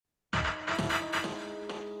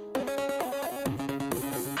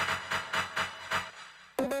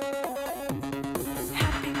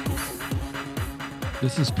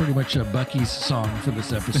This is pretty much a Bucky's song for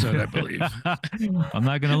this episode, I believe. I'm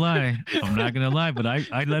not gonna lie. I'm not gonna lie, but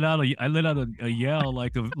I let out a yell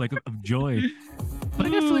of joy. But I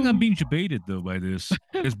got a feeling I'm being debated though by this.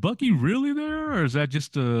 Is Bucky really there, or is that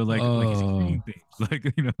just like he's Oh, seeing things? Like.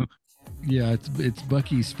 yeah, it's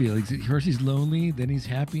Bucky's feelings. First he's lonely, then he's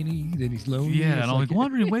happy, then he's lonely. Yeah, and It's I'm like, like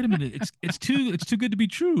wondering, wait a minute, it's too good to be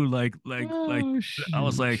true. Like oh I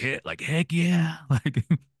was like, shoot. heck yeah. Like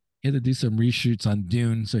He had to do some reshoots on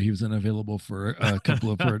Dune, so he was unavailable for a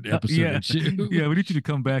couple of for an episode or yeah. two. Yeah, we need you to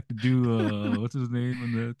come back to do what's his name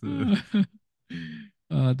in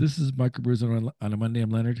that This is Michael Brews on a Monday.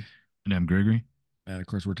 I'm Leonard. and I'm Gregory. And of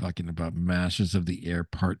course, we're talking about Masters of the Air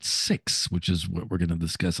Part 6, which is what we're going to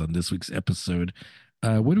discuss on this week's episode.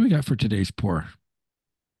 What do we got for today's pour?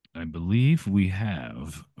 I believe we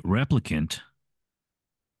have Replicant.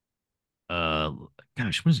 Uh,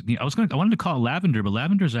 gosh, what is it? I wanted to call it Lavender, but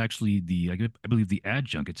Lavender is actually I believe the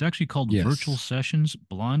adjunct. It's actually called Virtual Yes. Sessions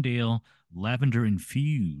Blonde Ale Lavender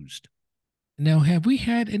Infused. Now, have we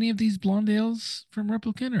had any of these blonde ales from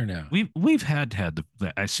Replicant or no? We've had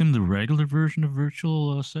I assume the regular version of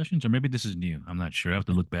Virtual Sessions, or maybe this is new. I'm not sure. I have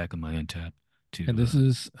to look back on my Untapped And to this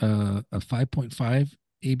is a 5.5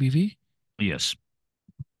 ABV. yes,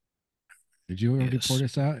 Did you already pour yes,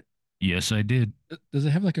 this out? yes, I did. Does it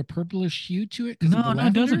have like a purplish hue to it because of the No, no,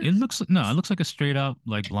 it doesn't. lavender? It looks like a straight out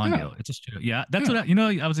like blonde Oh, ale. It's a straight, yeah. That's oh, what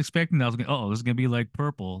I was expecting. I was going, oh, this is gonna be like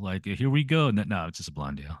purple. Like here we go. No, it's just a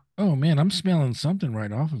blonde ale. oh man, I'm smelling something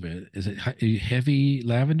right off of it. Is it heavy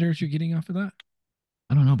lavenders you're getting off of that?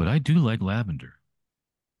 I don't know, but I do like lavender.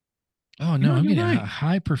 Oh no, I'm You're getting right. a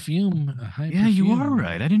high Yeah, you are perfume.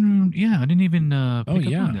 right. I didn't even Oh pick up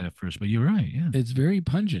on yeah, that at first, but you're right. Yeah, it's very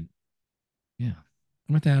pungent. yeah.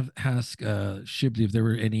 I'm going to have ask Shibley if there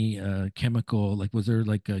were any chemical, like was there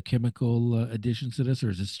like chemical additions to this, or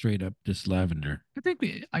is it straight up just lavender?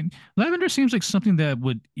 Lavender seems like something that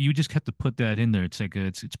would you just have to put that in there. It's like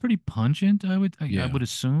it's pretty pungent. I Yeah. would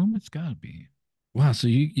assume it's got to be. Wow. So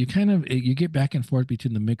you kind of you get back and forth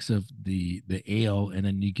between the mix of the ale and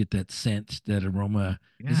then you get that scent, that aroma.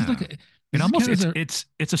 Is this like Yeah. a It is this almost kind of a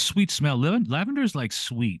it's a sweet smell. Lavender is like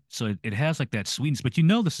sweet, so it has like that sweetness. But you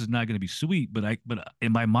know this is not going to be sweet. But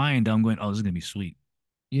in my mind I'm going, oh, this is going to be sweet.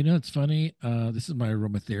 it's funny. This is my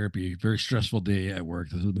aromatherapy. Very stressful day at work.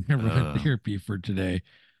 This is my Uh, aromatherapy for today.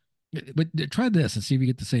 But try this and see if you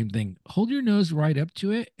get the same thing. Hold your nose right up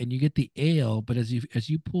to it, and you get the ale. But as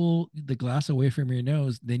you pull the glass away from your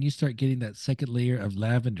nose, then you start getting that second layer of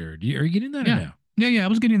lavender. Are you getting that or yeah. no? Yeah. I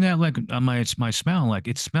was getting that like on my smell. Like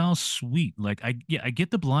it smells sweet. Like I get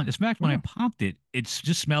the blonde. In fact, when I Wow, popped it,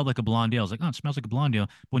 just smelled like a blonde ale. I was like, oh, it smells like a blonde ale.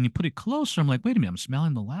 But when you put it closer, I'm like, wait a minute, I'm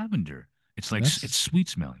smelling the lavender. It's like it's that's sweet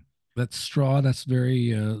smelling. that's straw. That's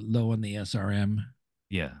very low on the SRM.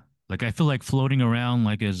 Yeah. Like I feel like floating around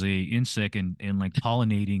like as a insect and like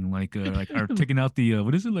pollinating like or taking out the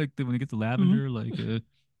what is it like when you get the lavender like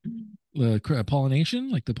Pollination,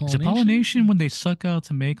 like the is it pollination. pollination when they suck out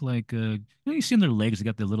to make you see on their legs they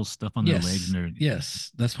got the little stuff on their legs and Yes, they're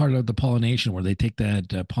yes, that's part of the pollination where they take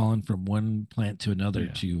that pollen from one plant to another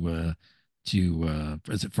yeah. to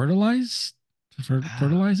is it fertilize? Ah,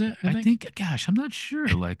 Fertilize it, I I think. think gosh, I'm not sure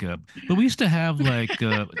but we used to have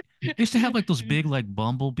like those big like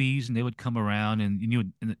bumblebees and they would come around and you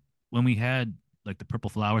would when we had like the purple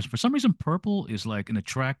flowers for some reason purple is like an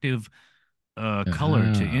attractive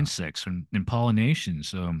color to Uh-huh. insects and pollination.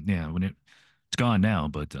 So yeah, when it's gone now,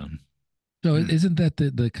 but So hmm. isn't that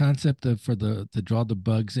the concept of for the to draw the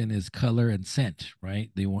bugs in is color and scent, right?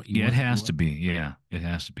 They want Yeah, it has to be. Yeah, it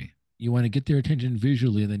has to be. you want to get their attention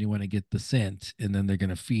visually, and then you want to get the scent, and then they're going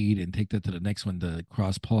to feed and take that to the next one to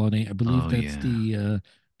cross pollinate. I believe Oh that's yeah.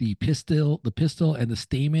 the pistil and the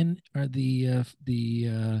stamen are the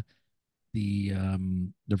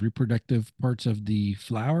reproductive parts of the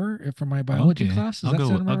flower from my biology Okay, class. Does that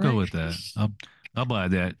sound I'll about go right? with that. I'll buy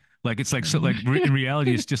that. Like it's like so like in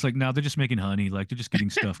reality, it's just like now they're just making honey. Like they're just getting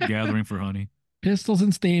stuff, gathering for honey. Pistils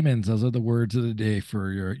and stamens. Those are the words of the day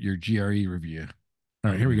for your GRE review. All I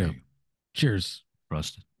right, here we hear go. you. Cheers.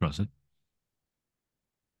 Trust it.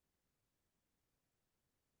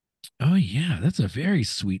 Oh yeah, that's a very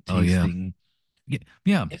sweet Oh yeah, tasting. yeah,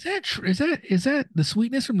 yeah. Is that the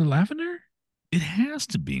sweetness from the lavender? It has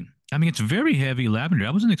to be. I mean, it's very heavy lavender.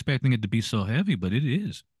 I wasn't expecting it to be so heavy, but it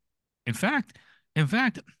is. In fact, in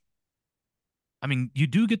fact, I mean, you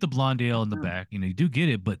do get the blonde ale in the back. You know, you do get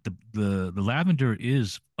it, but the lavender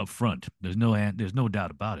is up front. There's no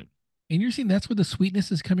doubt about it. And you're saying that's where the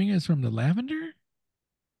sweetness is coming is from the lavender?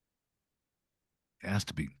 It has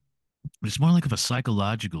to be. But it's more like of a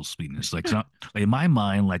psychological sweetness. Like, so, like in my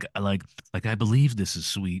mind, like I believe this is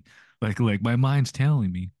sweet, Like my mind's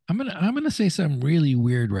telling me. I'm gonna say something really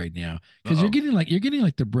weird right now because Uh-oh. you're getting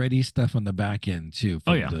like the bready stuff on the back end too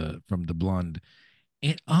Oh yeah. from the blonde.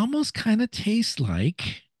 It almost kind of tastes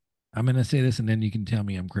like, I'm gonna say this and then you can tell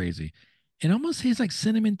me I'm crazy. It almost tastes like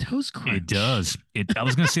cinnamon toast It crunch. does. It. I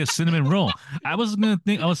was gonna say a cinnamon roll. I was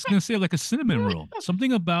gonna say like a cinnamon roll.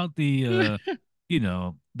 Something about the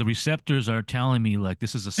receptors are telling me like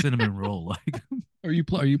this is a cinnamon roll. Are you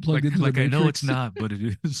plugged into the like I know it's matrix? not, but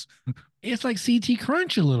it is. It's like CT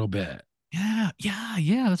Crunch a little bit Yeah, yeah,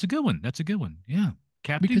 yeah. That's a good one. That's a good one. Yeah.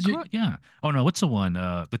 Captain because you Crunch. Yeah. Oh no, what's the one?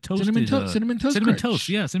 The toasted cinnamon toast cinnamon toast. crunch.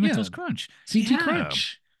 Yeah, cinnamon Yeah, toast crunch. CT Yeah.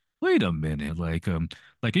 Crunch. Wait a minute. Like are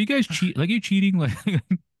you guys cheat? Like are you cheating? Like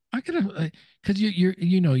I gotta, because you're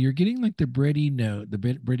getting like the bready note, the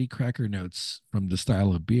bready cracker notes from the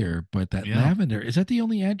style of beer, but that yeah. lavender, is that the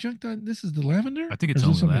only adjunct on this? Is the lavender, I think or it's is there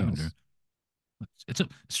only something lavender. else? It's a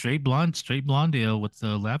straight blonde ale with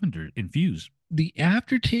the lavender infused. The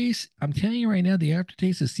aftertaste, I'm telling you right now, the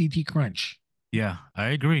aftertaste is CT Crunch. Yeah, I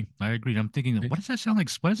agree. I agree. I'm thinking, Okay? what does that sound like?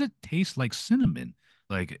 What does it taste like? Cinnamon,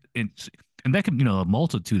 like and that can a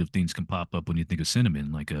multitude of things can pop up when you think of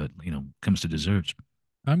cinnamon. Like comes to desserts.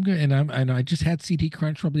 I'm good, and I just had CT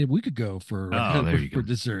Crunch probably a week ago for Oh, there you for go.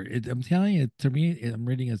 dessert. I'm telling you, to me, I'm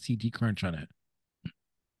reading a CT Crunch on it.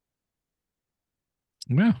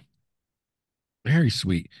 Wow, very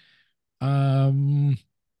sweet. Um,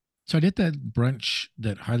 so I did that brunch,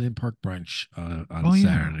 that Highland Park brunch on Oh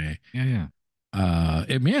yeah, Saturday. yeah, yeah.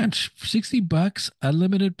 It matched for $60,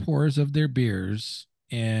 unlimited pours of their beers,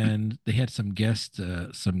 and they had some guest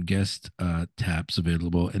taps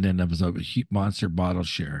available, and then there was a monster bottle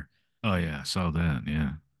share. Oh yeah, I saw that.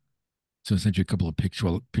 Yeah. So I sent you a couple of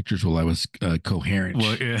pictures while I was coherent.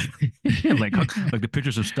 Well, yeah, like the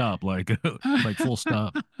pictures of stop, like like full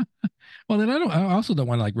stop. Well, then I also don't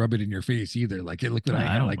want to like rub it in your face either. Like, hey, look what I I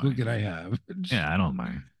have. don't Like, look mind. what I have. Yeah, I don't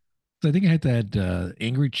mind. So I think I had that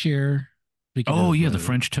angry chair. Speaking Oh of, yeah,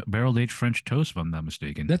 the barrel aged French toast, if I'm not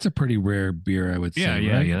mistaken. that's a pretty rare beer, I would Yeah, say,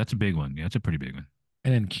 yeah, right? yeah. That's a big one. Yeah, that's a pretty big one.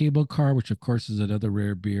 And then Cable Car, which of course is another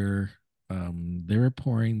rare beer. They were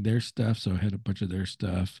pouring their stuff, so I had a bunch of their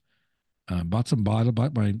stuff. Bought some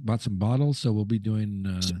bottles, so we'll be doing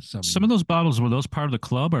Some of some those bottles were those part of the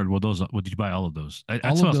club, or were those? Did you buy all of those? all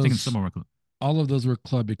That's what I of was thinking. Some those of our club. all of those were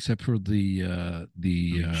club except for the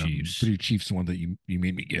Three Chiefs, Three Chiefs one that you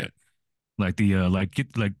made me get. like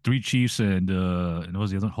get like Three Chiefs and what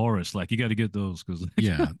was the other Horace? Like you got to get those because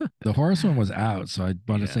Yeah, the Horace one was out, so I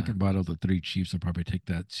bought a yeah. second bottle of the Three Chiefs. I'll probably take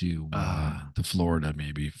that Ah, to Florida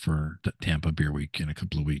maybe for Tampa Beer Week in a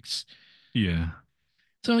couple of weeks. yeah.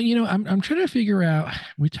 So, I'm trying to figure out,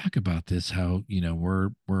 we talk about this, how, we're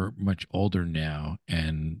much older now,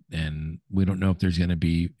 and we don't know if there's going to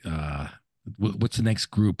be what's the next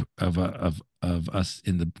group of us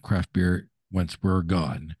in the craft beer once we're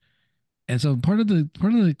gone. And so part of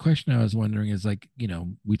the question I was wondering is, like,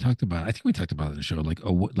 we talked about, I think we talked about it in the show, like,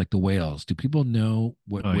 like the whales. Do people know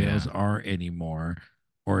what Oh whales yeah. are anymore?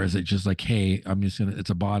 Or is it just like, hey, it's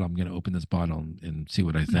a bottle. I'm gonna open this bottle and see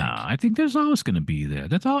what I No, think. I think there's always going to be there.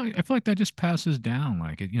 That's all. I feel like that just passes down.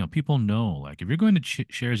 Like people know. Like if you're going to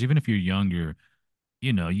shares, even if you're younger,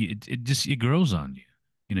 it just it grows on you.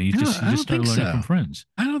 You I just don't start think learning from so. friends.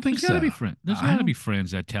 I don't think There's got to so. be friends. There's I got to don't. be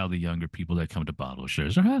friends that tell the younger people that come to bottle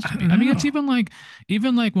shares. There has I to don't be. I mean, it's know.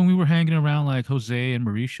 even like when we were hanging around like Jose and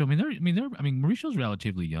Mauricio. I mean, Mauricio's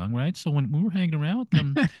relatively young, right? So when we were hanging around with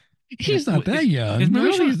them, He's not that is young. I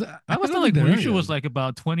don't think Mauricio? he's. I I must don't have think like they're that Mauricio was young. like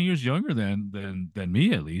about 20 years younger than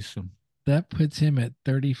me at least. So, That puts him at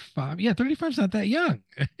 35. Yeah, 35's not that young.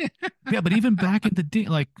 yeah, but even back in the day,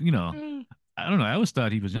 like I don't know. I always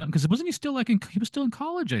thought he was young because wasn't he still he was still in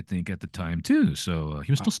college, I think, at the time too. So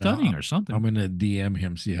he was still No, studying or I'm something. gonna DM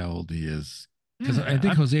him, see how old he is, because I Yeah,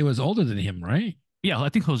 think Jose was older than him, right? I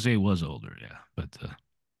think Jose was older. Yeah, but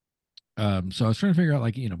So I was trying to figure out,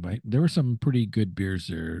 like, there were some pretty good beers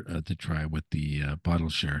there to try with the bottle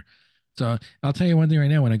share. So I'll tell you one thing right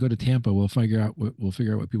now. When I go to Tampa, we'll figure out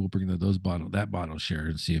what people bring to that bottle share,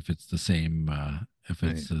 and see if hey, it's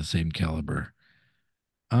the same caliber.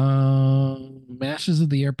 Masters of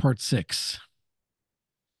the Air Part 6.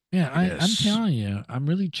 Yeah, I'm yes, telling you, I'm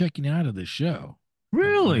really checking out of the show.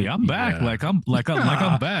 really, I'm back. Yeah. Like I'm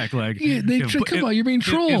back. Like Yeah, come on, you're being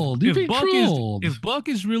trolled. You're being trolled. If Buck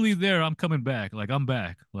is really there, I'm coming back. Like I'm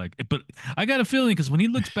back. Like, but I got a feeling because when he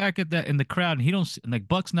looks back at that in the crowd and he don't and like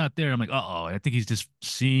Buck's not there, I'm like, oh, I think he's just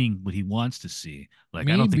seeing what he wants to see. Like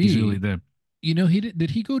I don't think he's really Maybe. there.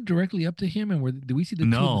 Did he go directly up to him, and did we see the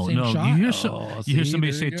two in the No, same no. shot? Oh, You hear see,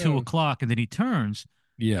 somebody there you say two go. o'clock and then he turns.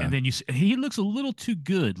 And Yeah. then he looks a little too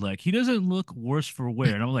good. Like he doesn't look worse for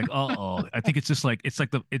wear. And I'm like, uh-oh. I think it's just like it's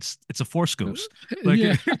a Force Ghost. Like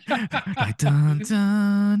Yeah. like dun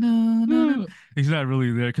dun dun dun. Dun. He's not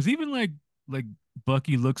really there because even like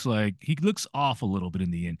Bucky looks like he looks off a little bit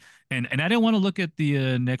in the end. And I didn't want to look at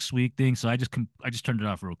the next week thing, so I just turned it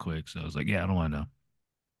off real quick. So I was like, yeah, I don't want to know.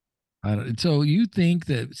 So you think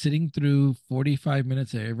that sitting through 45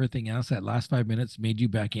 minutes of everything else, that last 5 minutes made you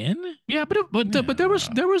back in? Yeah, but No. there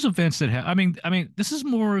was events that I mean this is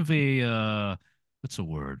more of a what's a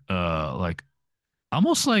word? Like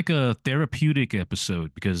almost like a therapeutic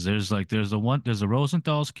episode because there's a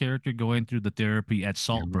Rosenthal's character going through the therapy at You're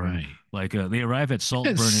Saltburn. right. Like they arrive at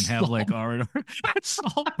Saltburn and have like Salt. R&R at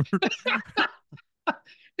Saltburn.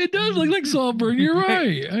 It does look like Saltburn. You're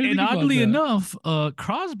Hey, right. I didn't and think about oddly that. enough,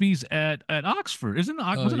 Crosby's at Oxford. Wasn't Uh,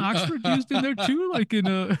 Oxford used in there too? Like in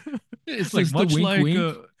a it's like just the much wink like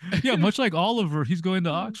wink. yeah, much like Oliver, he's going to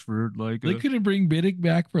Oxford. Like They couldn't bring Biddick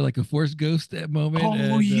back for like a Force Ghost at moment oh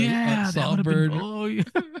and yeah, that would have been Saltburn. oh yeah.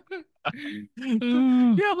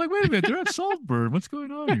 Oh, Yeah, I'm like, wait a minute, they're at Saltburn. What's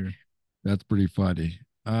going on here? that's pretty funny.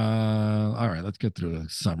 All right, let's get through a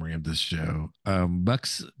summary of this show.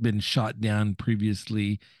 Buck's been shot down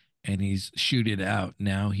previously, and he's shooted out.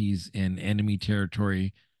 Now he's in enemy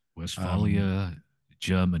territory. Um, Westphalia,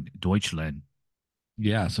 German, Deutschland.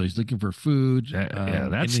 yeah, so he's looking for food, Yeah,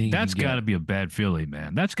 anything he can that's got to get. be a bad feeling,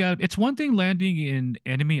 man. It's one thing landing in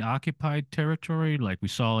enemy occupied territory like we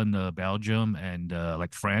saw in Belgium and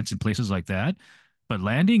like France and places like that, but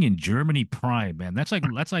landing in Germany prime, man,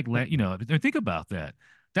 think about that.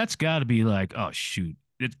 That's got to be like, oh shoot,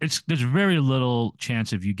 it's there's very little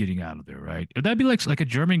chance of you getting out of there, right? That'd be like a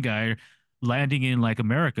German guy landing in like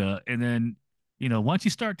America, and then once you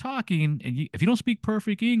start talking and if you don't speak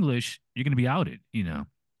perfect English, you're gonna be outed.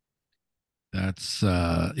 That's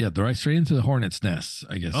yeah, the right straight into the hornet's nest,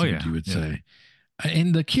 I guess Oh what yeah, you would yeah. say.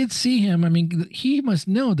 And the kids see him. I mean, he must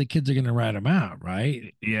know the kids are going to rat him out,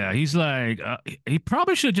 right? Yeah, he's like he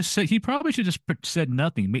probably should just say he probably should just said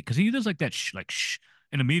nothing because he does like that like shh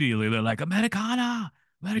and immediately they're like Americana,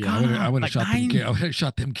 Yeah, I Americana, would have like shot them. nine. I would have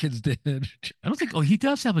shot them kids dead. I don't think he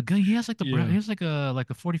does have a gun. He has like the brown he Yeah, has like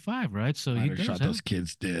a 45, right? So he I'd have does shot have those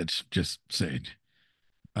kids dead. Just saying.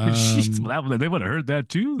 Jeez, Um, well, they would have heard that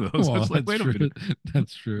too though. So well, it's like, that's wait a true. minute.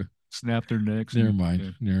 That's true. Snap their necks Never and mind.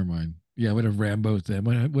 yeah. Never mind. Yeah, I would have Rambo'd them.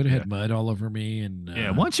 Would have Yeah. had mud all over me, and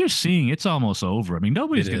Yeah, once you're seeing it's almost over. I mean, it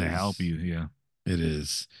nobody's gonna help is. you. Yeah. It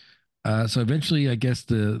is. So eventually, I guess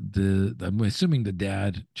the I'm assuming the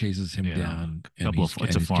dad chases him Yeah. down, A and couple of it's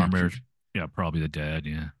and a he's farmer. captured. Yeah, probably the dad,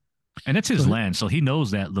 yeah. And that's his So land, so he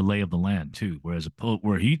knows that the lay of the land too. Whereas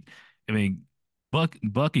where I mean,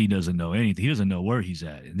 Bucky doesn't know anything. He doesn't know where he's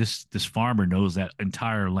at. And this farmer knows that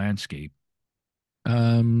entire landscape.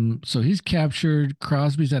 so he's captured.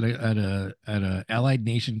 Crosby's at a Allied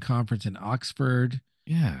Nation conference in Oxford,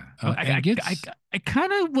 Yeah, and gets. I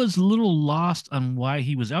kind of was a little lost on why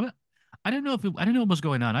he was. I don't know I didn't know what was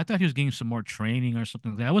going on. I thought he was getting some more training or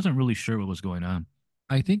something like that. I wasn't really sure what was going on.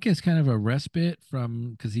 I think it's kind of a respite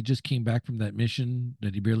from because he just came back from that mission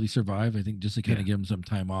that he barely survived. I think just to kind Yeah. of give him some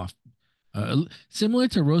time off, similar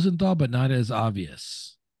to Rosenthal, but not as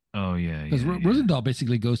obvious. Oh yeah, Because yeah, yeah. Rosendahl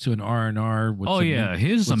basically goes to an R&R Oh yeah,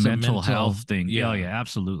 his a with some mental health mental, thing. Yeah, oh yeah. yeah,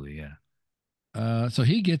 absolutely, yeah, So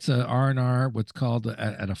he gets a R&R, what's called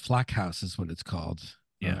at a flak house is what it's called.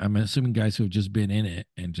 yeah, I'm assuming guys who have just been in it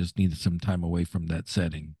and just needed some time away from that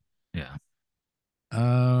setting. yeah.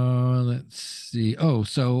 Let's see. Oh,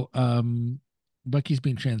 so Bucky's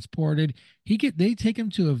being transported. They take him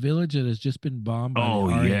to a village that has just been bombed by the Oh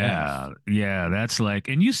RAF. yeah, yeah. That's like,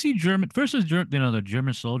 and you see German first as the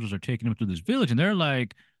German soldiers are taking him through this village, and they're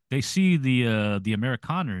like, they see the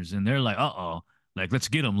Amerikaners, and they're like, uh-oh, like let's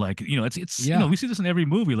get them. Like it's Yeah, we see this in every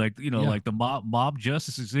movie, like yeah. like the mob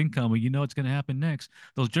justice is incoming. You know what's going to happen next.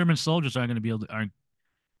 Those German soldiers aren't going to be able to aren't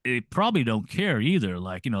they probably don't care either.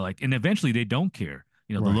 Like and eventually they don't care.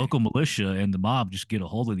 The Right. local militia and the mob just get a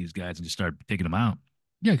hold of these guys and just start taking them out.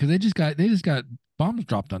 Yeah, because they just got bombs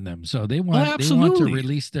dropped on them, so Oh, they want to absolutely.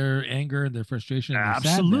 release their anger and their frustration and their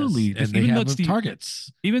sadness, Absolutely. and they have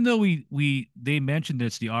targets. Even though they mentioned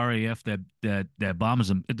it's the RAF that bombs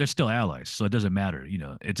them, they're still allies, so it doesn't matter.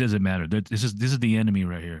 It doesn't matter. This is the enemy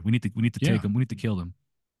right here. We need to take Yeah. them. We need to kill them.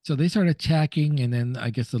 So they start attacking, and then I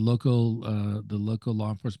guess the local law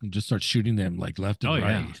enforcement just starts shooting them like left Oh and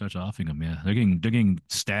yeah, he right. starts offing them. Yeah, they're getting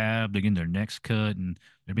stabbed. They're getting their necks cut, and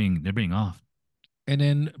they're being off. And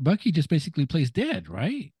then Bucky just basically plays dead,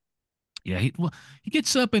 right? Yeah, he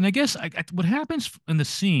gets up, and I guess what happens in the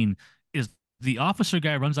scene is the officer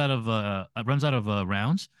guy runs out of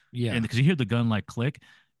rounds, and Yeah. because you hear the gun like click,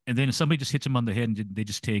 And then somebody just hits him on the head and they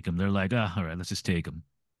just take him. They're like, ah, all right, let's just take him.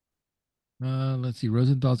 Let's see.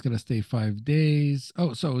 Rosenthal's gonna stay 5 days.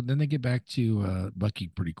 Oh, so then they get back to Bucky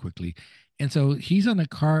pretty quickly, and so he's on a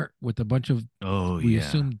cart with a bunch of Oh we yeah.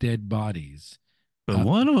 assume dead bodies. But Uh,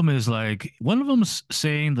 one of them is like one of them's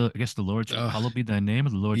saying I guess the Lord's ugh, hallowed be thy name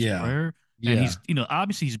of the Lord's yeah, prayer, and yeah. he's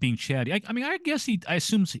obviously he's being chatty. I mean I guess I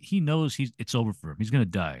assume he knows it's over for him. He's gonna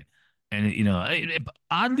die, and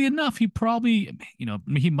oddly enough he probably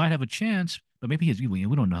he might have a chance, but maybe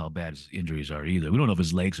we don't know how bad his injuries are either. We don't know if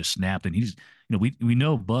his legs are snapped, and he's we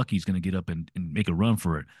know Bucky's gonna get up and make a run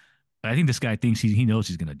for it. But I think this guy thinks he knows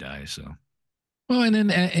he's gonna die. So Well, and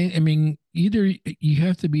then I mean, either you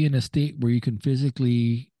have to be in a state where you can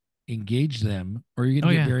physically engage them, or you're oh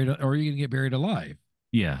gonna get yeah. buried, or you're gonna get buried alive.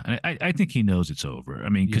 Yeah, I think he knows it's over. I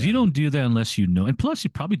mean, because you Yeah. don't do that unless you know, and plus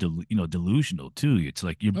you're probably delusional too. It's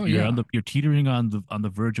like Oh you're yeah. you're teetering on the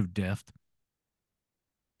verge of death.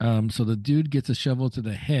 So the dude gets a shovel to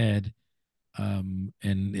the head, and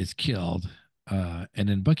is killed. And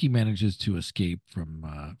then Bucky manages to escape from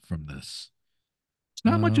this. It's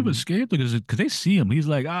not much of a Um, escape because they see him. He's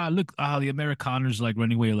like, ah, look, the Amerikaners like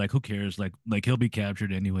running away. Like, who cares? Like he'll be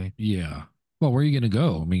captured anyway. yeah. Well, where are you gonna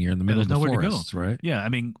go? I mean, you're in the Yeah, middle of there's the nowhere to go. forests, right? Yeah, I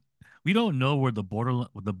mean, we don't know where the border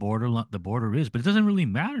is, but it doesn't really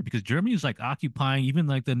matter because Germany is like occupying even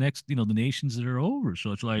like the next the nations that are over. So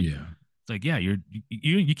Yeah. it's like yeah,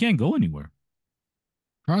 you can't go anywhere.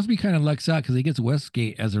 Crosby kind of lucks out because he gets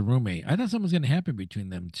Westgate as a roommate. I thought something was gonna happen between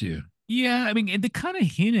them two. Yeah, I mean, and they kind of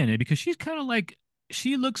hint at it because she's kind of like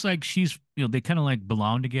she looks like she's they kind of like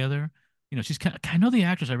belong together. She's kind of I know the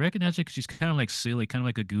actress. I recognize her because she's kind of like silly, kind of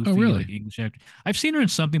like a Oh, goofy like really? English actor. I've seen her in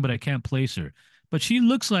something, but I can't place her. But she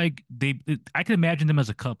looks like I can imagine them as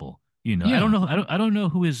a couple. I don't Yeah. know. I don't know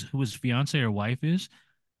who his fiance or wife is,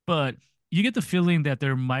 but you get the feeling that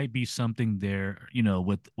there might be something there.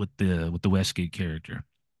 With the Westgate character.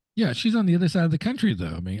 Yeah, she's on the other side of the country,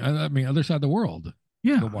 though. I mean, other side of the world.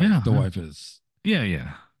 Yeah, The wife, yeah, the yeah, wife is, yeah,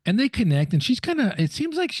 yeah. and they connect, and she's kind of. It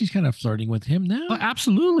seems like she's kind of flirting with him Oh, now.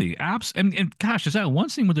 absolutely. And gosh, is that one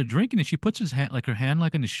scene where they're drinking and she puts her hand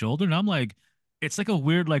like on his shoulder, and I'm like, it's like a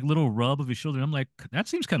weird like little rub of his shoulder. And I'm like, that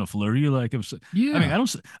seems kind of flirty. Like, I mean, I Yeah,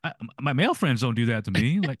 don't, my male friends don't do that to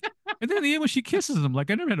me. Like, and then in the end when she kisses him, like,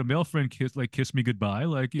 I never had a male friend kiss me goodbye.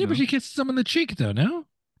 Like, yeah, but she kisses him on the cheek, though. No,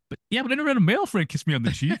 but yeah, but I never had a male friend kiss me on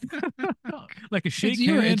the cheek. Like a it's shake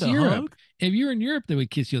Europe. hand, It's a Europe. hug. If you're in Europe, they would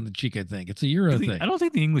kiss you on the cheek. I think it's a Euro I thing. don't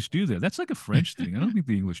think the English do that. That's like a French thing. I don't think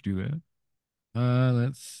the English do that.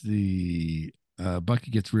 Let's see.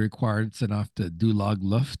 Bucky gets reacquired, sent off to Dulag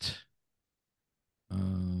Luft.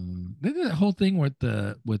 They did that whole thing with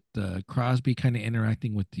Crosby kind of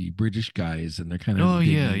interacting with the British guys, and they're kind Oh of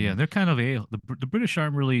yeah, yeah. digging. They're kind of the British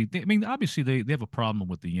aren't really. I mean, obviously they have a problem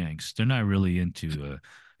with the Yanks. They're not really into.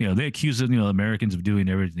 They accuse Americans of doing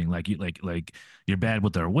everything like you like you're bad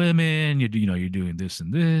with our women. You're doing this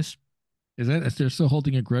and this. Is they're still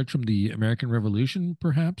holding a grudge from the American Revolution,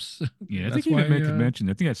 perhaps? Yeah, I think That's he even why. meant to mention.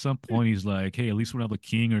 I think at some point he's like, "Hey, at least we'll have a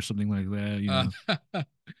king or something like that." Uh,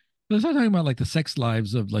 let's not talking about like the sex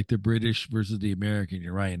lives of like the British versus the American.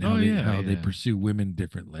 You're right, and Oh yeah, how they yeah, pursue women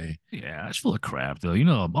differently. yeah. It's full of crap though.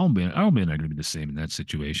 All men are going to be the same in that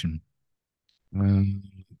situation.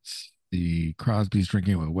 The Crosby's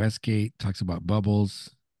drinking with Westgate talks about bubbles.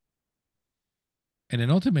 And then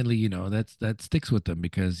ultimately, that sticks with them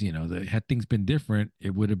because had things been different,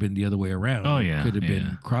 it would have been the other way around. Oh It could yeah, have yeah,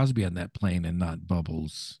 been Crosby on that plane and not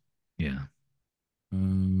Bubbles. yeah.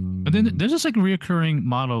 But then Um, there's this like reoccurring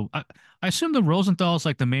model. I assume the Rosenthal is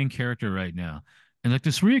like the main character right now. And like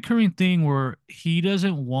this reoccurring thing where he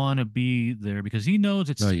doesn't want to be there because he knows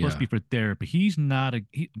it's oh supposed to yeah, be for therapy. He's not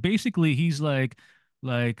basically he's like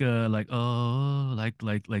oh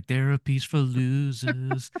like therapy's for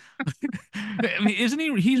losers. I mean, isn't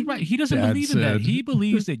he's right. He doesn't Dad believe in that. said. He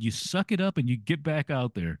believes that you suck it up and you get back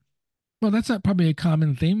out there. Well, that's not probably a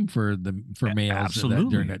common theme for males that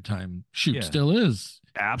during Absolutely. that time. Shoot, Yeah. still is.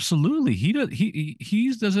 Absolutely. He does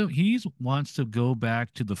he's doesn't he's wants to go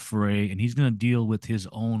back to the fray and he's gonna deal with his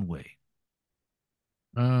own way.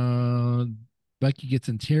 Uh, Bucky gets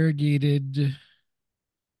interrogated.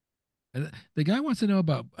 The guy wants to know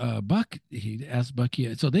about Buck. He asks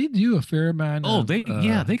Bucky. So they do a fair amount Oh, of they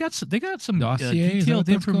got some dossier. Is that what detailed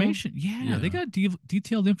that's called? information. Yeah, they Yeah. got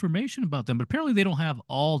detailed information about them, but apparently they don't have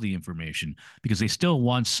all the information because they still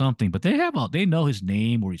want something. But they know his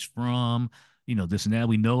name, where he's from, this and that.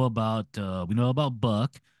 We know about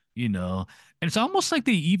Buck, you know, and it's almost like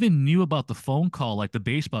they even knew about the phone call, like the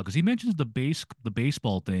baseball, because he mentions the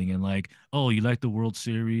baseball thing, and like, oh, you like the World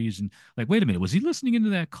Series, and like, wait a minute, was he listening into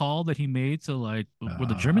that call that he made to like, were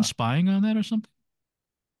the Uh, Germans spying on that or something?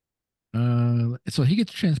 so he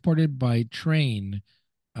gets transported by train.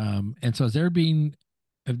 And so as they're being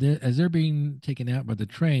taken out by the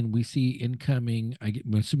train, we see incoming,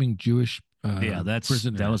 I'm assuming Jewish Yeah,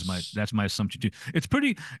 prisoners. that's my assumption too. It's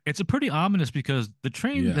a pretty ominous because Yeah. the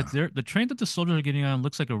train that the soldiers are getting on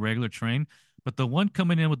looks like a regular train, but the one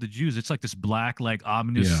coming in with the Jews, it's like this black, like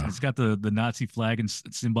ominous. Yeah. It's got the Nazi flag and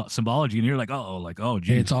symbology, and you're like oh,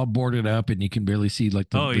 And it's geez, all boarded up and you can barely see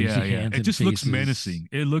oh you see yeah, yeah. hands It and just looks faces. menacing.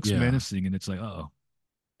 It looks Yeah. menacing, and it's like oh,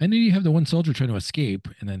 And then you have the one soldier trying to escape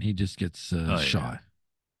and then he just gets oh yeah, shot.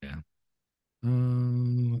 yeah.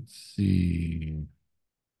 Let's see.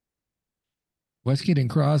 Westgate and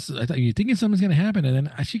Cross. I thought you're thinking something's going to happen, and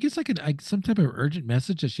then she gets like some type of urgent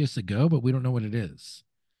message that she has to go, but we don't know what it is.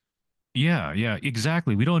 Yeah, yeah,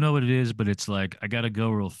 exactly. We don't know what it is, but it's like I gotta go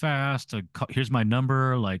real fast. Here's my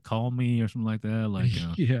number, like call me or something like that. Like,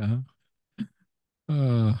 Yeah.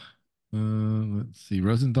 Uh, let's see.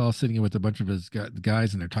 Rosenthal sitting with a bunch of his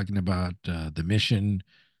guys, and they're talking about the mission.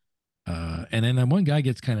 And then one guy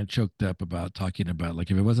gets kind of choked up about talking about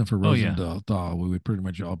like if it wasn't for oh yeah, Rosenthal, we would pretty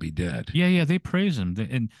much all be dead. yeah, yeah. They praise him.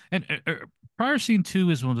 And prior scene two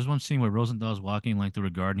is when there's one scene where Rosenthal's walking like through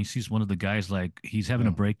a garden. He sees one of the guys like he's having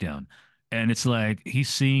a Oh, breakdown, and it's like he's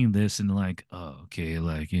seeing this and like, oh, okay,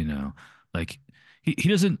 like like he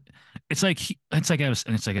doesn't. It's like I was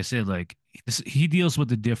and it's like I said like he deals with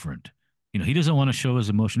the different. He doesn't want to show his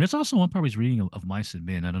emotion. It's also one part where he's reading of Mice and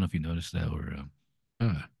Men. I don't know if you noticed that or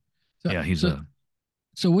uh. So yeah, he's so a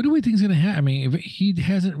So what do we think is going to happen? I mean, if he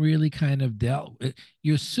hasn't really kind of dealt,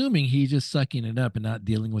 you're assuming he's just sucking it up and not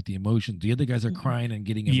dealing with the emotions. The other guys are crying and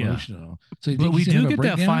getting yeah. emotional. So you But think we he's going to do have a get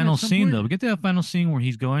that breakdown at final some scene point? though. We get that final scene where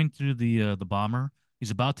he's going through the bomber.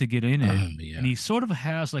 He's about to get in it, Oh and yeah, he sort of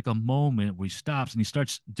has like a moment where he stops and he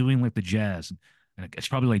starts doing like the jazz. And it's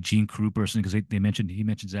probably like Gene Krupa or something because they mentioned he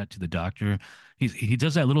mentions that to the doctor. He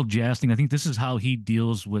does that little jazz thing. I think this is how he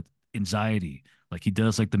deals with anxiety. Like he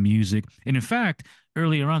does like the music. And in fact,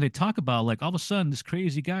 earlier on they talk about like all of a sudden this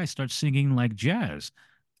crazy guy starts singing like jazz. I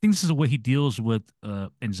think this is the way he deals with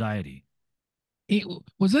anxiety. it,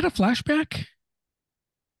 was that a flashback?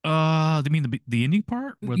 I mean the ending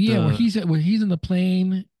part with Yeah, the where he's in the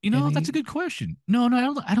plane and that's a he, good question. No,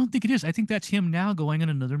 no, I don't think it is. I think that's him now going on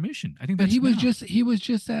another mission. I think but that's now. he was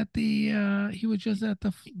just at the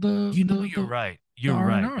You're right. the You're R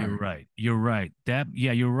and right. You're R. right. You're right.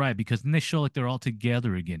 Yeah, you're right because then they show like they're all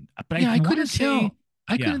together again. But I Yeah, want to say,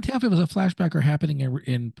 I yeah, couldn't tell if it was a flashback or happening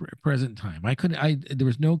in present time. I couldn't. I there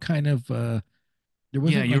was no kind of there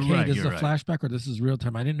yeah, wasn't you're like, hey, right. this is You're a right. flashback or this is real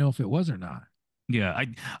time. I didn't know if it was or not. Yeah,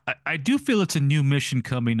 I do feel it's a new mission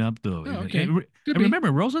coming up though. Oh, Even okay, could and be.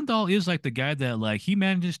 remember, Rosenthal is like the guy that like he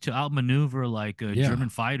manages to outmaneuver like Yeah, German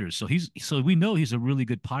fighters. So we know he's a really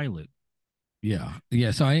good pilot.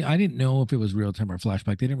 yeah. So I didn't know if it was real time or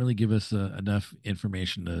flashback. They didn't really give us enough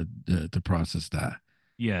information to process that.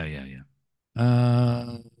 Yeah, yeah, yeah.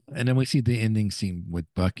 Uh, and then we see the ending scene with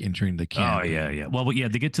Buck entering the Oh camp, yeah, and yeah. Well, yeah,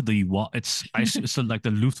 they get to the wall. So like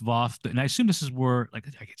the Luftwaffe, and I assume this is where like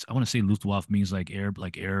I want to say Luftwaffe means like air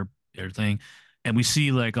thing, and we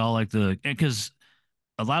see like all like the because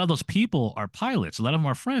a lot of those people are pilots. A lot of them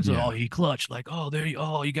are friends. Oh, yeah, he clutched. Like, oh,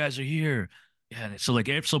 you guys are here. Yeah. So like,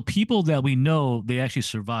 so people that we know they actually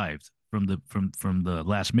survived from the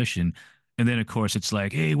last mission, and then of course it's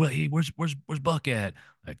like, hey, where's Buck at?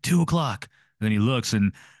 Like 2 o'clock. And then he looks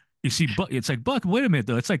and you see Buck. It's like Buck. Wait a minute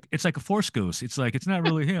though. It's like a force ghost. It's like it's not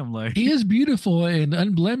really him. Like, he is beautiful and yeah,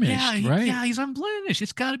 unblemished, right? yeah, he's unblemished.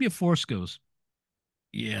 It's got to be a force ghost.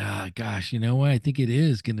 Yeah, gosh, you know what? I think it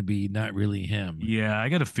is going to be not really him. Yeah, I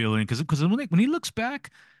got a feeling because when he looks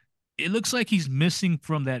back, it looks like he's missing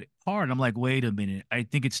from that part. I'm like, wait a minute. I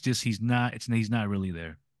think it's just he's not really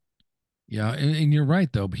there. Yeah, and you're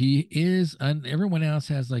right though. He is, everyone else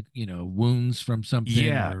has like wounds from something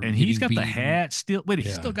Yeah, or and he's getting got the beaten. hat still. Wait,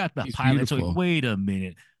 he's still Yeah, got the he's pilot. So like, beautiful. wait a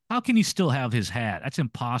minute. How can he still have his hat? That's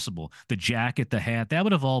impossible. The jacket, the hat, that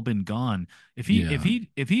would have all been gone. Yeah.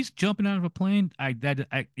 If he's jumping out of a plane,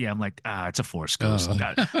 I'm like, it's a force ghost. Uh,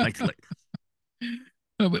 Not like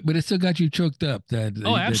but it still got you choked up that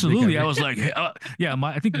oh, they got absolutely. I rid. was like, yeah.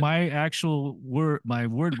 I think my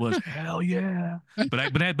word was hell yeah.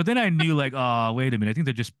 But then I knew like, oh, wait a minute. I think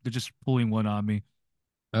they're just pulling one on me.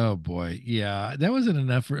 Oh boy, yeah, that wasn't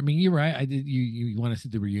enough for. I mean, you're right. I did. You want to see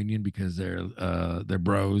the reunion because they're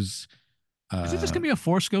bros. Is it just Uh, gonna be a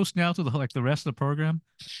force ghost now to the rest of the program?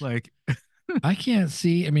 Like, I can't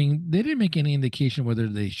see. I mean, they didn't make any indication whether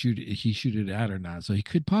he shoot it out or not. So he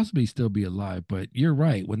could possibly still be alive. But you're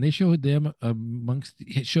right. When they showed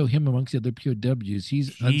show him amongst the other POWs, he's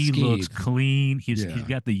he looks unscathed. clean. He's Yeah.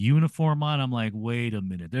 got the uniform on. I'm like, wait a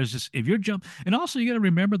minute. There's just if you're jump, and also you got to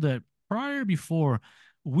remember that. prior before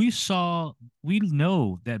we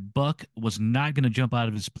know that Buck was not going to jump out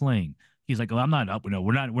of his plane. He's like, "Oh, I'm not up. No,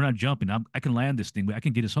 we're not jumping. I can land this thing. I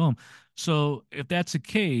can get us home." So if that's the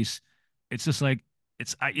case, it's just like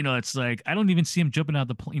it's like I don't even see him jumping out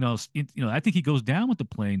the plane. I think he goes down with the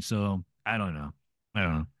plane. So I don't know. I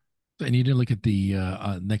don't know. And you didn't look at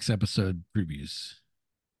the next episode previews.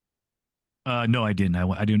 No, I didn't.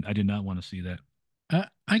 I didn't. I did not want to see that.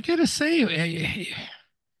 I gotta say,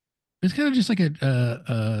 it's kind of just like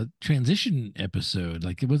a transition episode.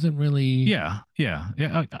 Like it wasn't really. Yeah, yeah,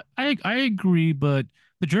 yeah. I agree, but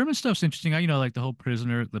the German stuff's interesting. Like the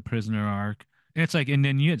prisoner arc, and it's like, and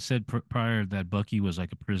then you had said prior that Bucky was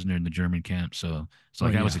like a prisoner in the German camp, so Oh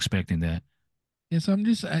like I was yeah, expecting that. yeah. So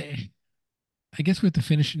I guess we have to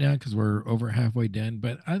finish it now because we're over halfway done.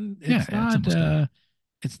 But Yeah, yeah, it's almost done.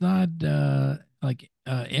 it's not like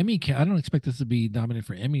Emmy. I don't expect this to be nominated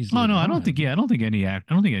for Emmys Oh no, later I don't think. on. Yeah, I don't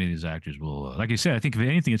think any of these actors will. Like I said, I think if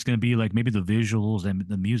anything, it's going to be like maybe the visuals and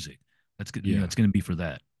the music. That's good. Yeah. It's going to be for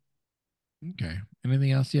that. Okay.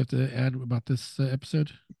 Anything else you have to add about this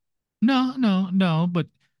episode? No, no, no. But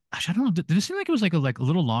gosh, I don't know. Did it seem like it was like a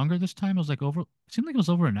little longer this time? It was like over. It seemed like it was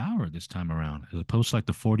over an hour this time around, as opposed to like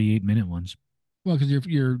the 48-minute ones. Well, because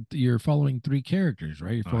you're following three characters,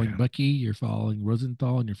 right? You're Oh following yeah. Bucky, you're following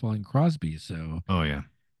Rosenthal, and you're following Crosby. So, Oh yeah.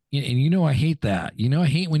 and I hate that. I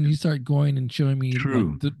hate when you start going and showing me like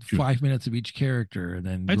True. the True. 5 minutes of each character and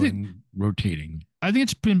then I think going rotating. I think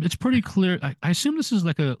it's pretty clear. I assume this is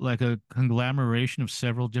like a conglomeration of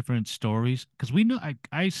several different stories because we know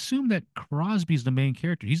I assume that Crosby's the main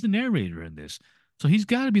character. He's the narrator in this, so he's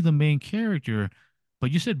got to be the main character. But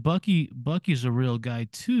you said Bucky's a real guy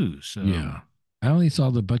too, so Yeah. I only saw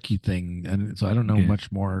the Bucky thing, and so I don't know yeah,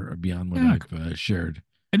 much more beyond what yeah. I've shared.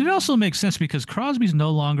 And it also makes sense because Crosby's no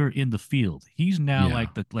longer in the field. He's now Yeah.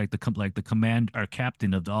 like the command or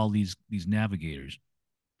captain of all these navigators.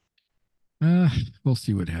 Uh, we'll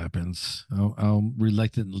see what happens. I'll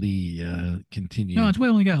reluctantly No, continue. it's we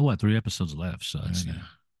only got what 3 episodes left, so I it's know.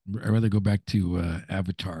 I'd rather go back to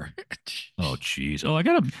Avatar. Oh, jeez. Oh,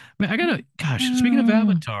 man, gosh, speaking of Uh,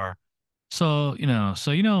 Avatar,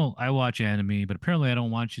 I watch anime, but apparently I don't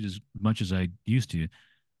watch it as much as I used to.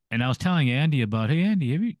 And I was telling Andy about, hey,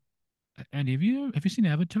 Andy, have you seen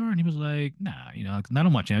Avatar? And he was like, nah, I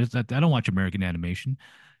don't watch I don't watch American animation.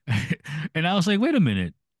 And I was like, wait a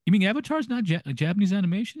minute. You mean Avatar's not Japanese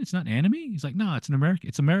animation? It's not anime? He's like, no, it's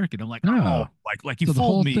American. I'm like, oh, oh, like you so the fooled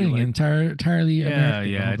whole me. thing Like, entirely yeah, American. I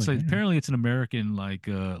yeah. was It's like, like yeah. apparently it's an American like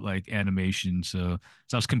animation. So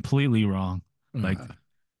I was completely wrong. Like Uh,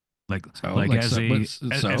 like so like like as so, but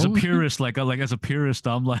a as a so purist, like as a purist,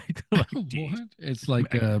 I'm like like geez. what? It's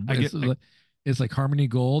like I get like it's like Harmony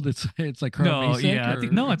Gold. It's like no, Harmonic yeah, I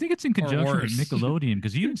or think it's in conjunction with worse. Nickelodeon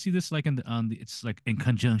because you didn't see this like it's like in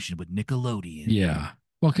conjunction with Nickelodeon. Yeah.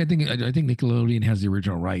 Well, I think Nickelodeon has the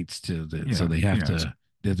original rights to the, so Yeah, they have yeah. to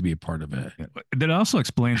they have to be a part of it. Yeah. That also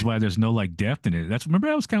explains why there's no like depth in it. That's remember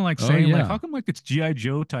I was kind of like Oh saying like how yeah. come like it's GI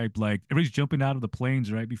Joe type like everybody's jumping out of the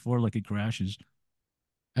planes right before like it crashes.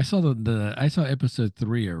 I saw episode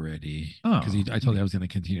 3 already because Oh, I told you I was going to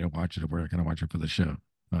continue to watch it. We're going to watch it for the show.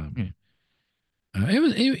 yeah.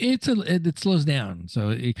 It slows down, so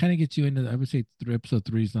it kind of gets you into. I would say episode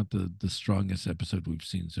 3 is not the strongest episode we've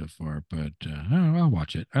seen so far, but I'll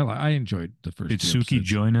watch it. I enjoyed the first Did two Suki episodes.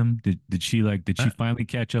 join him? Did she Uh, finally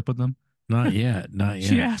catch up with them? Not yet, not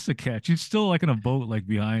She yet. has to catch. She's still like in a boat, like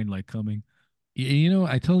behind, like coming.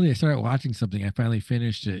 I started watching something. I finally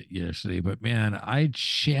finished it yesterday, but man, I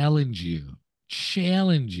challenge you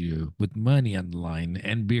with money on the line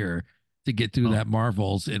and beer to get through Oh, that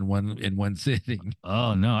Marvels in one sitting.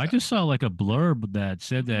 oh no! I just saw like a blurb that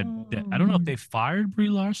said that I don't know if they fired Brie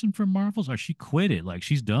Larson from Marvels or she quit it. Like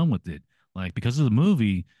she's done with it. Like because of the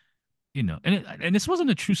movie, and this wasn't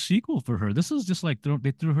a true sequel for her. This was just like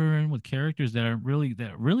they threw her in with characters that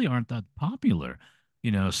really aren't that popular.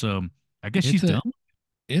 So I guess It's she's a done.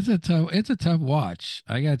 it's a tough watch.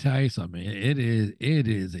 I gotta tell you something. It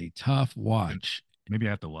is a tough watch. Maybe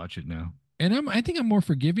I have to watch it now. And I think I'm more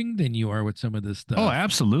forgiving than you are with some of this Oh, stuff.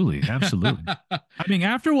 absolutely, absolutely. I mean,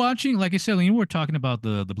 after watching, like I said, you were talking about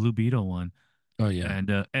the Blue Beetle one, Oh yeah.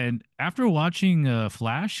 and after watching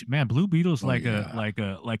Flash, man, Blue Beetle's Oh like a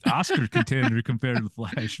yeah. like Oscar contender compared to the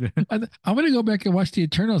Flash, man. I'm gonna go back and watch the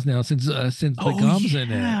Eternals now since the Oh gum's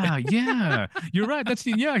in it. yeah, yeah, you're right.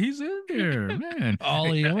 Yeah, he's in there, man.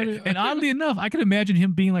 Ollie, And oddly enough, I can imagine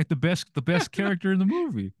him being like the best character in the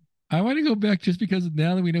movie. I want to go back just because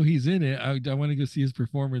now that we know he's in it, I want to go see his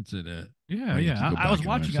performance in it. Yeah, I have to yeah. go I was back and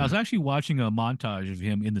watching. watch I was that. actually watching a montage of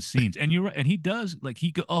him in the scenes, and you're right. And he does like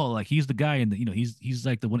like he's the guy in the he's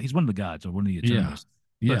like the one. He's one of the gods or one of the Yeah. Eternals.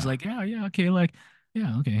 So it's Yeah. like, yeah, yeah, okay, like,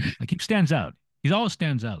 yeah, okay. Like he stands out. He always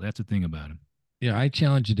stands out. That's the thing about him. Yeah, I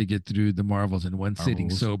challenge you to get through the Marvels in one sitting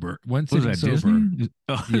Marvels. sober. One What is sitting that, sober. Disney?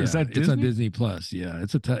 Oh, is Yeah, that it's on Disney? Disney Plus. Yeah,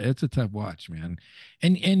 it's a tough watch, man.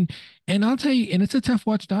 And and and I'll tell you, and it's a tough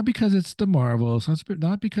watch not because it's the Marvels,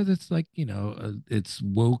 not because it's like it's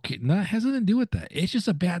woke. Not has nothing to do with that. It's just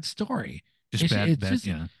a bad story. Just It's bad, just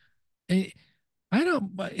yeah. it, I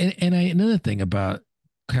don't. Another thing about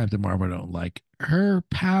Captain Marvel I don't like her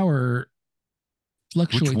power Which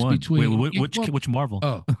fluctuates one? Wait, between well, which Marvel?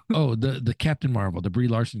 the Captain Marvel, the Brie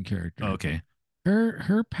Larson Oh, character. okay.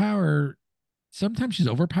 Her power sometimes she's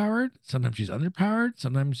overpowered, sometimes she's underpowered,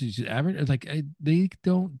 sometimes she's average. It's like they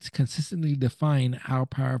don't consistently define how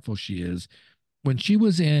powerful she is. When she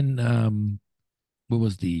was in what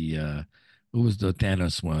was the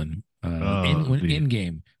Thanos one? In The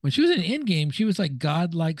game when she was in game, she was like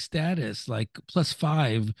godlike status, like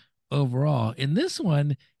 +5 overall. In this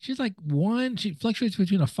one, she's like one. She fluctuates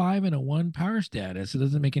between a 5 and a 1 power status. It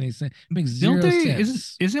doesn't make any sense. It makes don't zero they isn't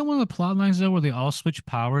sense. isn't one of the plot lines though where they all switch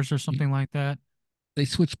powers or something like that? They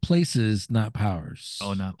switch places, not Oh powers.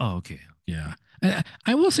 no. Oh, okay. Yeah.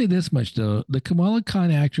 I will say this much though: the Kamala Khan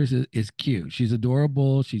actress is cute. She's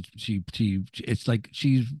adorable. It's like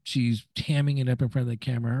she's hamming it up in front of the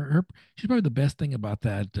camera. She's probably the best thing about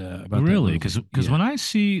that Really? movie. Because Yeah, when I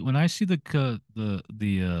see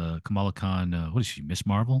the Kamala Khan, what is she, Miss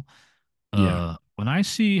Marvel? yeah, When I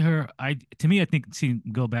see her, I to me, I think see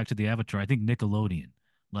go back to the Avatar. I think Nickelodeon.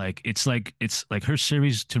 Like it's like her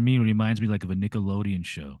series to me reminds me like of a Nickelodeon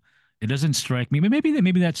show. It doesn't strike me.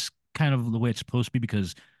 Maybe that's kind of the way it's supposed to be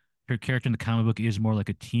because her character in the comic book is more like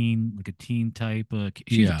a teen type.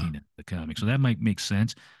 She's a yeah. teen in the comic, so that might make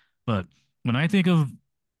sense. But when I think of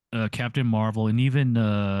Captain Marvel, and even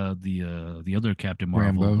the other Captain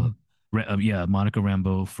Marvel, Rambo. yeah, Monica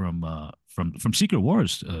Rambeau from Secret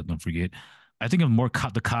Wars. Don't forget. I think of more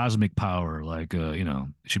the cosmic power, like it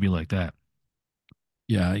should be like that.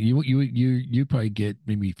 Yeah, you probably get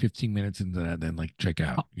maybe 15 minutes into that, then like check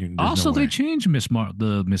out. There's no Also, they way. changed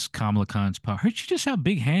the Miss Kamala Khan's power. She just have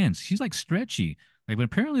big hands. She's like stretchy. Like, but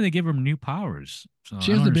apparently they give her new powers. So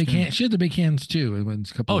She I has don't the big understand. hand. She has the big hands too in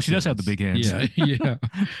a couple Oh, of she does have the scenes. big hands. Yeah,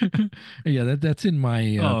 yeah, yeah. That's in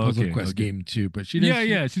my Oh, Puzzle okay, Quest okay. game too. But she does. Yeah,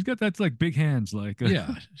 yeah. She's got that like big hands, like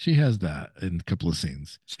Yeah, she has that in a couple of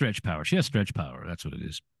scenes. stretch power. She has stretch power. That's what it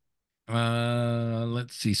is.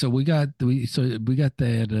 Let's see. So we got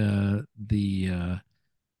that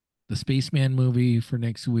the Spaceman movie for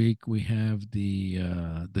next week. We have the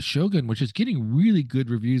Shogun, which is getting really good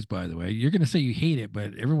reviews, by the way. You're gonna say you hate it,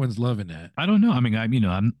 but everyone's loving it. I don't know. I mean, I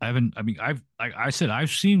haven't. I mean, I said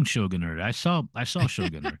I've seen Shogunner. I saw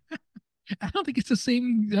Shogunner. I don't think it's the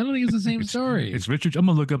same. I don't think it's the same It's story. it's Richard. I'm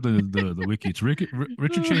gonna look up the wiki. It's Richard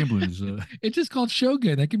Chamberlain's. It's just called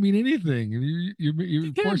Shogun. That can mean anything. You're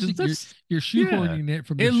Yeah, forcing that's you're yeah. shoehorning it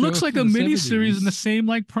from the It show looks like from a the mini series in the 70s. same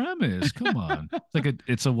like premise. Come on,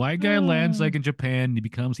 it's a white guy lands Uh, like in Japan.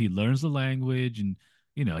 He learns the language and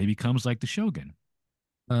he becomes like the shogun.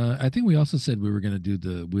 I think we also said we were going to do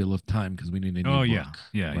the Wheel of Time because we need a new Oh yeah, book,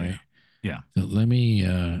 yeah, yeah, right? yeah. So let me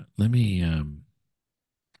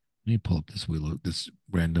pull up this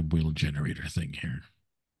random wheel generator thing here.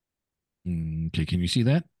 Okay, can you see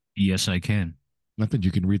that? Yes, I can. Not that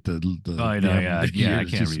you can read Oh, I the know. album Yeah, the yeah. year I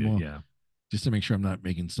is too can't read it. small. Yeah. Just to make sure I'm not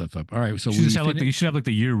making stuff up. All right, so You should just we have finished. you should have like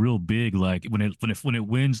the year real big, like when it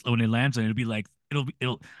wins when it lands and it'll be like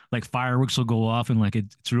it'll like fireworks will go off and like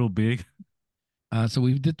it's real big. So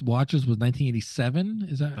we did Watches was 1987,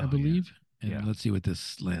 is that I Oh yeah, believe, and yeah. let's see what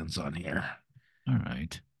this lands on here. All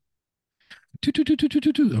right. Toot, toot, toot, toot, toot,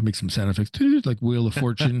 toot, toot. I'll make some sound effects. Toot, toot, like Wheel of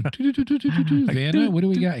Fortune. Toot, toot, toot, toot, toot, toot. Like Vanna, dude, what do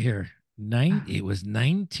we dude. got here? It was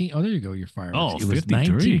 19. Oh, there you go, your fireworks. Oh, It was 53. Wow. I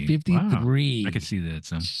could 1953. see that.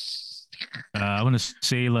 So I want to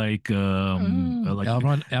say like L.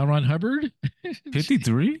 Ron Hubbard.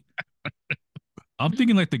 53. I'm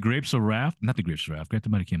thinking like the Grapes of Wrath, not the Grapes of Wrath. Grapes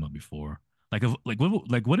of might have came out before.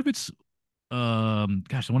 What if it's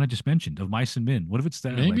gosh, the one I just mentioned of Mice and Men. What if it's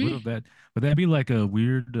that? Like what if Maybe. that would that be like a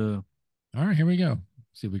weird All right, here we go.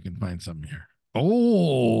 See if we can find something here.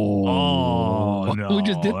 Oh, Oh we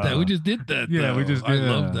just no. did that. We just did that Yeah, we though. just I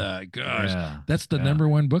love yeah. that. Gosh, Yeah. that's the Yeah. number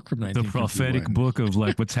one book from The prophetic 1951. book of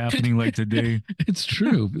like what's happening like today. It's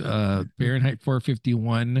true. Fahrenheit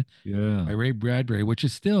 451 Yeah. by Ray Bradbury, which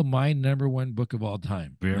is still my number one book of all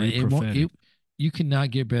time. Very It won't. prophetic. You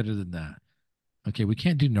cannot get better than that. Okay, we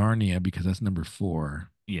can't do Narnia because that's number 4.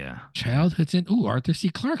 Yeah. Yeah. Childhood's in. Ooh, Arthur C.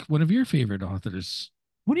 Clarke, one of your favorite authors.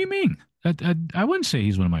 What do you mean? I wouldn't say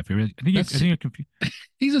he's one of my favorites. I think That's you're confused.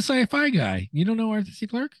 He's a sci-fi guy. You don't know Arthur C.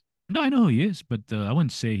 Clarke? No, I know who he is, but I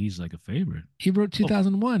wouldn't say he's like a favorite. He wrote Oh,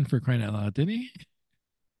 2001 for crying out loud, didn't he?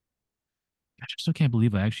 I just still can't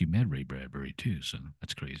believe I actually met Ray Bradbury too. So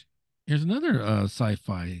that's crazy. Here's another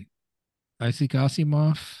sci-fi. Isaac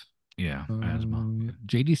Asimov, Yeah, asthma.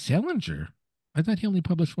 J.D. Salinger. I thought he only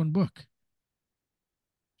published one book.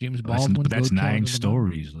 James But Baldwin, Go that's Tell It nine to the Moon.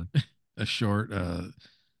 stories. Like, A short.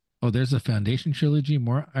 Oh, there's a Foundation trilogy.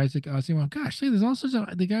 More Isaac Asimov. Gosh, see, there's also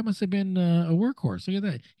the guy must have been a workhorse. Look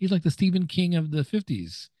at that. He's like the Stephen King of the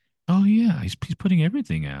 50s. oh yeah, he's putting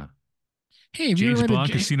everything out. Hey, have you ever James read a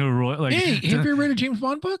Bond, Casino Royale. Like, Hey, have you ever read a James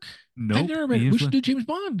Bond book? I've nope. never read it. We should do James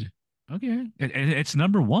Bond. Okay, it's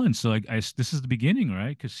number one. So like, this is the beginning,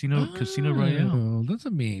 right? Casino Royale. Oh, that's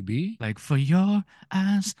a maybe. Like for your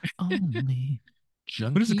eyes only.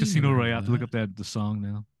 What is a Junkie, Casino never heard Royale? I of have to look that. up the song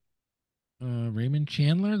now. Raymond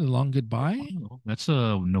Chandler, The Long Goodbye. Oh, that's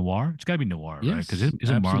a noir. It's got to be noir, right? Because Yes,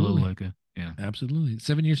 isn't Marlowe absolutely. like a yeah? Absolutely.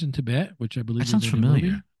 7 Years in Tibet, which I That believe they sounds made a movie.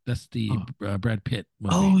 familiar. That's the Oh, Brad Pitt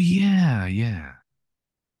oh movie. yeah, yeah.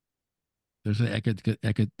 There's an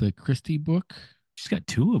Agatha Christie book, She's got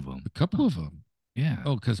two of a them. couple Huh. of them. Yeah.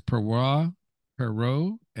 Oh, because Perot,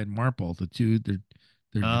 and Marple, they're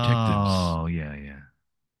detectives. Oh yeah, yeah.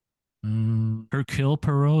 Um, Hercule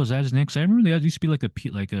Poirot, is that his name? 'Cause I remember that used to be like a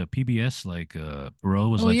PBS, Poirot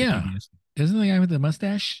was oh like a yeah, PBS. isn't the guy with the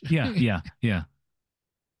mustache? Yeah, yeah, yeah.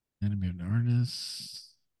 Animated artist.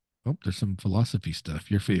 Oh, there's some philosophy stuff.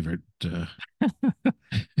 Your favorite.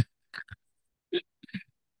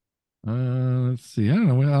 Let's see. I don't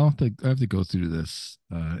know. I have to go through this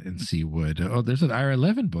and see what. Oh, there's an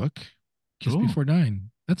IR11 book, Kiss Cool. Before Dying.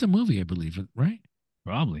 That's a movie, I believe, right?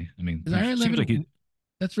 Probably. I mean, Is it seems like it. IR11?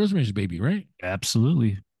 That's Rosemary's Baby, right?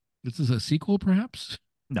 Absolutely. This is a sequel, perhaps.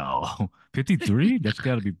 No. 53? That's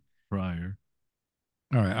got to be prior.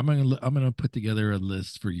 All right, I'm gonna put together a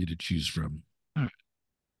list for you to choose from. All right.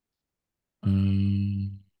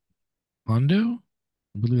 Um, Hondo.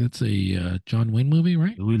 I believe that's a John Wayne movie,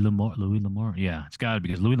 right? Louis L'Amour. Louis L'Amour. Yeah, it's got to be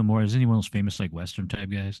because Louis L'Amour isn't he one of those famous like Western type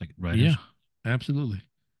guys, like Yeah, writers? absolutely.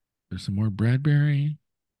 There's some more Bradbury.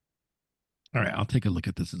 All right, I'll take a look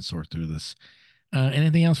at this and sort through this.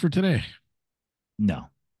 Anything else for today? No.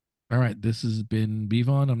 All right, this has been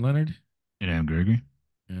Bevon. I'm Leonard, And I'm Gregory.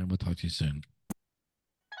 and we'll talk to you soon.